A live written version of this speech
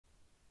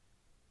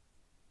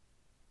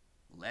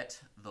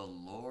Let the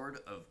Lord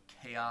of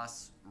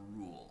Chaos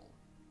rule.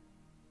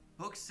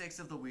 Book 6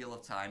 of The Wheel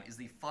of Time is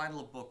the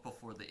final book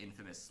before the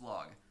infamous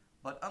slog,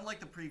 but unlike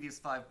the previous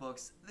 5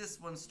 books, this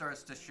one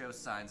starts to show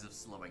signs of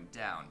slowing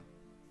down.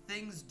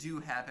 Things do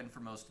happen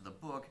for most of the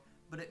book,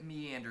 but it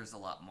meanders a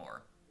lot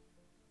more.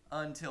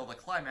 Until the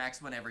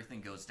climax when everything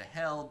goes to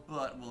hell,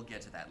 but we'll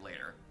get to that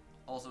later.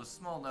 Also,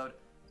 small note,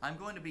 I'm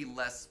going to be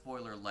less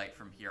spoiler light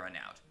from here on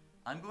out.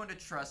 I'm going to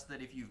trust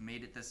that if you've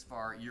made it this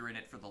far, you're in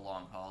it for the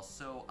long haul,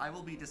 so I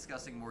will be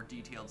discussing more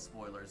detailed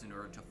spoilers in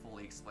order to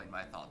fully explain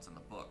my thoughts on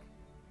the book.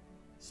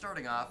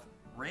 Starting off,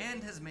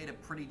 Rand has made a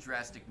pretty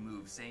drastic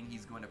move saying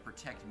he's going to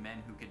protect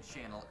men who can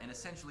channel and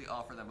essentially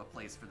offer them a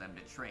place for them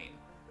to train.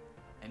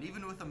 And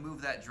even with a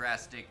move that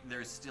drastic,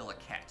 there's still a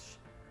catch.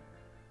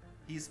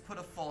 He's put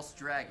a false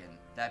dragon,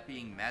 that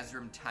being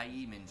Mazrim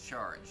Taim, in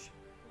charge,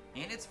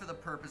 and it's for the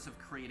purpose of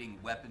creating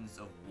weapons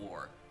of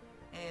war,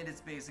 and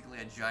it's basically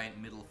a giant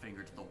middle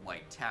finger to the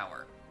White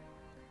Tower.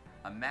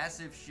 A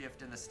massive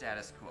shift in the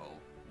status quo,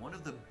 one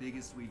of the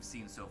biggest we've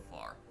seen so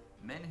far.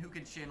 Men who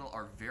can channel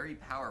are very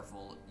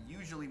powerful,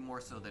 usually more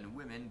so than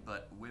women,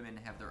 but women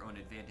have their own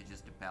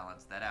advantages to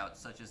balance that out,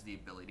 such as the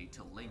ability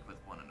to link with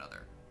one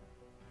another.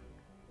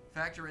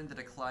 Factor in the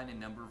decline in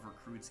number of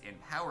recruits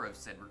and power of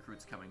said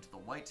recruits coming to the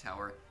White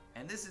Tower,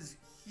 and this is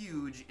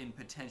huge in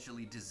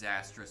potentially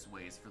disastrous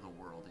ways for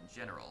the world in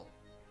general.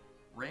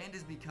 Rand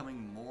is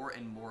becoming more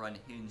and more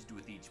unhinged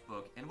with each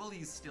book, and while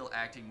he's still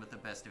acting with the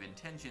best of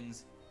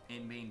intentions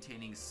and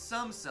maintaining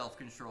some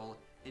self-control,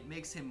 it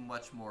makes him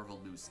much more of a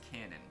loose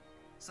cannon.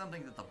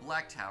 Something that the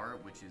Black Tower,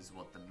 which is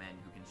what the men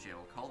who can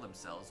channel call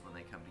themselves when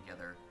they come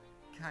together,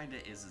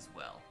 kinda is as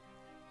well.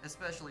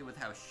 Especially with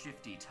how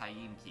shifty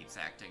Taim keeps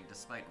acting,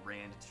 despite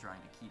Rand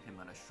trying to keep him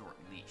on a short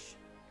leash.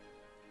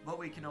 But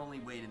we can only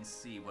wait and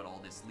see what all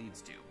this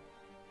leads to.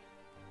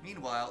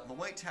 Meanwhile, the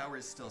White Tower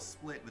is still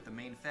split, with the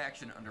main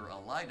faction under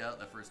Elaida,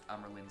 the first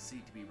Amyrlin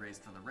seat to be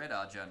raised from the Red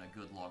Ajah in a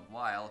good long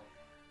while,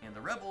 and the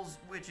Rebels,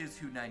 which is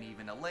who Nynaeve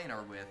and Elayne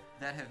are with,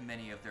 that have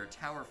many of their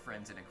Tower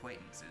friends and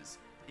acquaintances,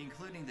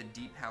 including the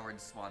deep-powered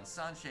Siuan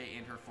Sanche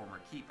and her former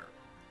keeper.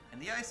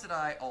 And the Aes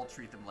Sedai all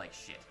treat them like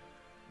shit.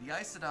 The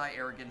Aes Sedai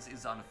arrogance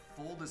is on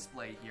full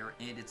display here,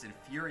 and it's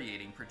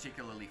infuriating,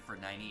 particularly for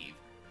Nynaeve,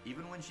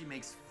 even when she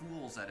makes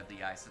fools out of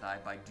the Aes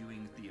Sedai by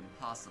doing the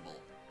impossible,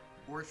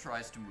 or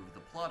tries to move the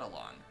plot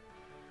along.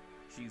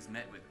 She's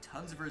met with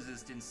tons of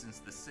resistance since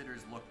the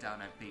Sitters look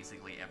down at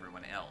basically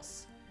everyone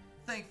else.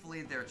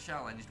 Thankfully, they're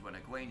challenged when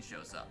Egwene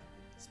shows up.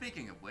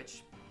 Speaking of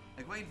which,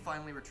 Egwene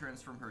finally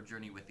returns from her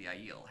journey with the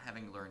Aiel,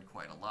 having learned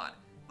quite a lot,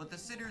 but the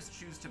Sitters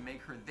choose to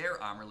make her their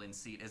Amyrlin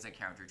seat as a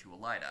counter to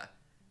Elaida.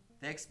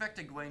 They expect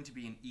Egwene to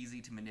be an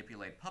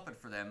easy-to-manipulate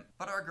puppet for them,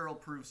 but our girl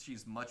proves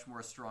she's much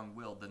more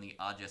strong-willed than the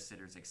Ajah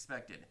Sitters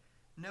expected,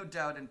 no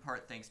doubt in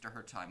part thanks to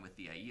her time with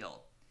the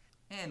Aiel.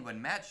 And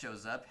when Mat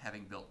shows up,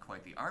 having built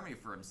quite the army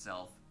for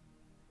himself,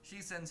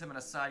 she sends him on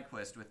a side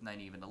quest with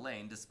Nynaeve and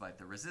Elayne despite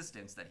the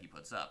resistance that he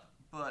puts up,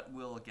 but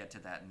we'll get to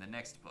that in the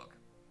next book.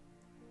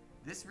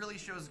 This really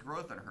shows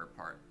growth on her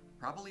part,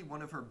 probably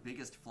one of her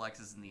biggest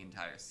flexes in the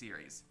entire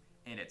series,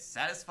 and it's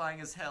satisfying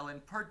as hell in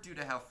part due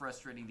to how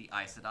frustrating the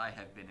Aes Sedai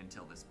have been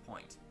until this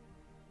point.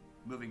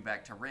 Moving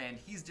back to Rand,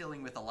 he's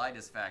dealing with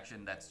Elaida's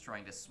faction that's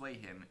trying to sway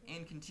him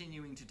and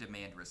continuing to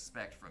demand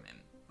respect from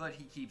him, but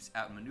he keeps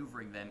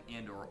outmaneuvering them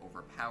and or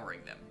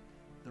overpowering them.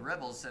 The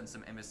rebels send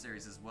some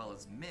emissaries as well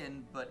as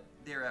Min, but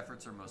their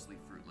efforts are mostly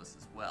fruitless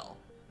as well.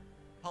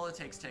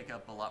 Politics take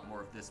up a lot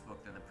more of this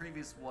book than the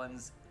previous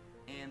ones,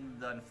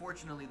 and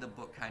unfortunately the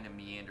book kind of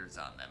meanders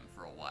on them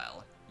for a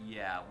while.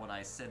 Yeah, when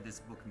I said this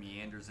book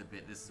meanders a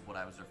bit, this is what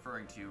I was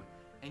referring to,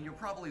 and you'll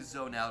probably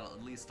zone out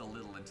at least a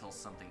little until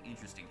something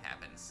interesting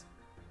happens.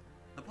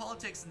 The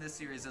politics in this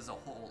series as a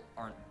whole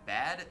aren't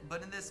bad,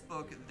 but in this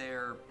book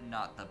they're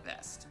not the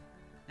best.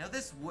 Now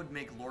this would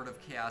make Lord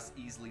of Chaos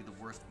easily the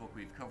worst book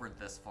we've covered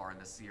thus far in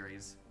the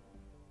series,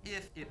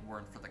 if it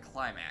weren't for the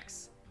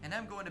climax, and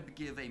I'm going to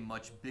give a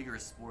much bigger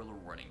spoiler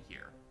warning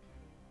here.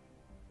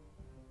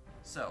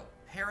 So,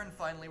 Perrin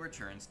finally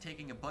returns,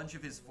 taking a bunch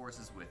of his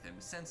forces with him,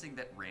 sensing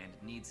that Rand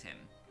needs him.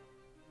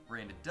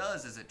 Rand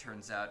does, as it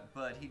turns out,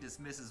 but he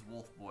dismisses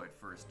Wolfboy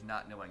at first,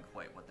 not knowing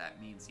quite what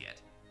that means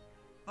yet.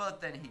 But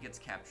then he gets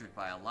captured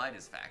by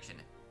Elaida's faction.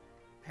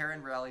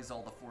 Perrin rallies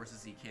all the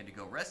forces he can to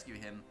go rescue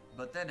him,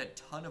 but then a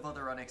ton of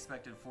other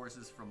unexpected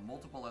forces from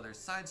multiple other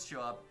sides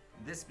show up.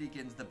 This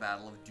begins the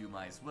Battle of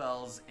Dumai's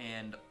Wells,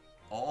 and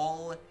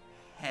all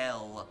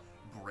hell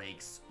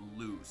breaks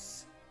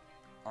loose.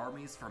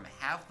 Armies from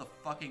half the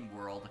fucking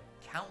world,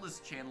 countless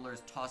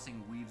channelers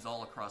tossing weaves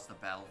all across the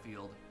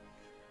battlefield,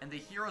 and the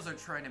heroes are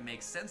trying to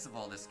make sense of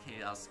all this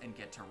chaos and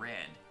get to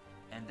Rand.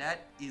 And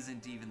that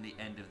isn't even the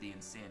end of the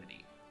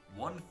insanity.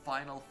 One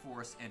final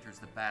force enters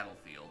the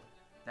battlefield,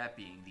 that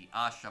being the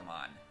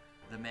Ashaman,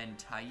 the men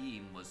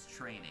Taim was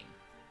training.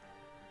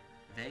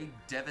 They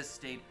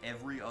devastate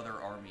every other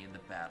army in the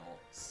battle,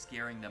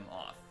 scaring them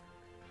off.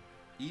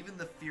 Even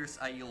the fierce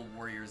Aiel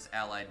warriors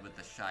allied with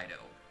the Shaido,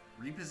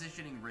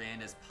 repositioning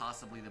Rand as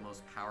possibly the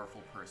most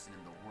powerful person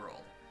in the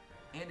world.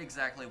 and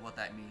exactly what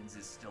that means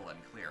is still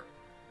unclear.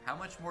 How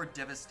much more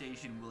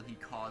devastation will he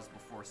cause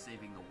before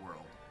saving the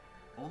world?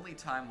 Only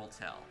time will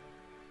tell.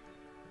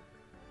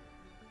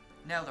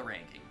 Now the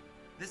ranking.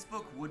 This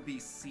book would be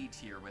C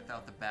tier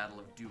without the Battle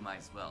of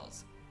Dumais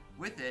Wells.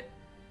 With it,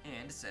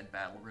 and said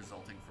battle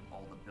resulting from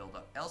all the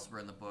build-up elsewhere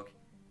in the book,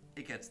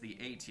 it gets the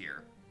A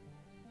tier.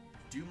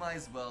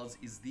 Dumais Wells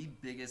is the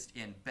biggest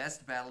and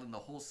best battle in the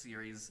whole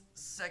series,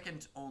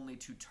 second only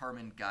to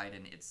Tarmon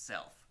Gaiden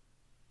itself.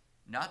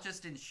 Not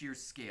just in sheer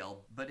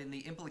scale, but in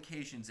the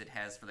implications it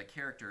has for the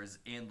characters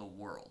and the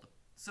world.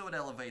 So it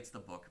elevates the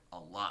book a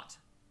lot,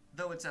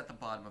 though it's at the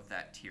bottom of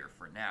that tier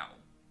for now.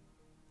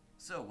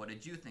 So what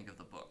did you think of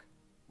the book?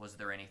 Was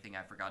there anything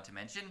I forgot to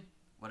mention?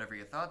 Whatever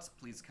your thoughts,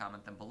 please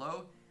comment them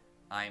below.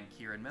 I'm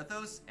Kieran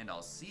Mythos, and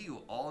I'll see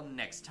you all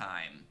next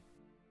time.